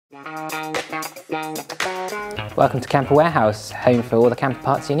Welcome to Camper Warehouse, home for all the camper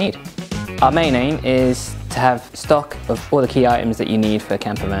parts you need. Our main aim is to have stock of all the key items that you need for a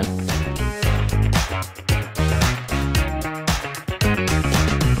camper van.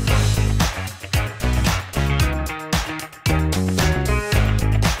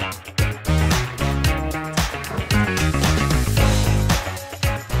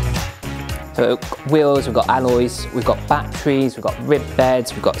 So we've got wheels, we've got alloys, we've got batteries, we've got rib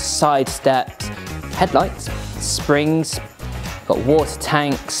beds, we've got side steps, headlights, springs, we've got water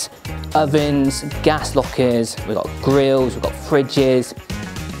tanks, ovens, gas lockers, we've got grills, we've got fridges,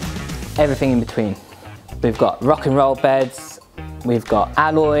 everything in between. We've got rock and roll beds, we've got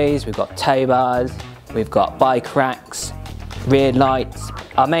alloys, we've got tow bars, we've got bike racks, rear lights.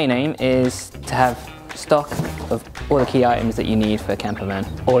 Our main aim is to have stock of all the key items that you need for a camper van.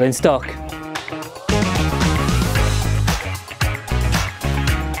 All in stock.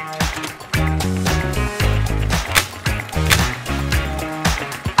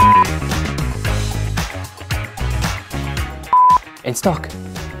 In stock.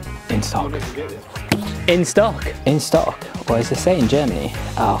 In stock. In stock. In stock. Or as they say in Germany,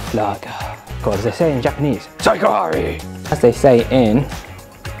 Auflage. God, as they say in Japanese, Saikari. As they say in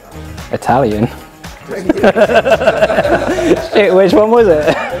Italian. Shit, which one was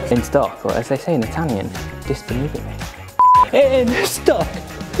it? In stock, or as they say in Italian, disponibile. In stock.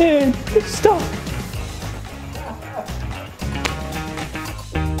 In stock.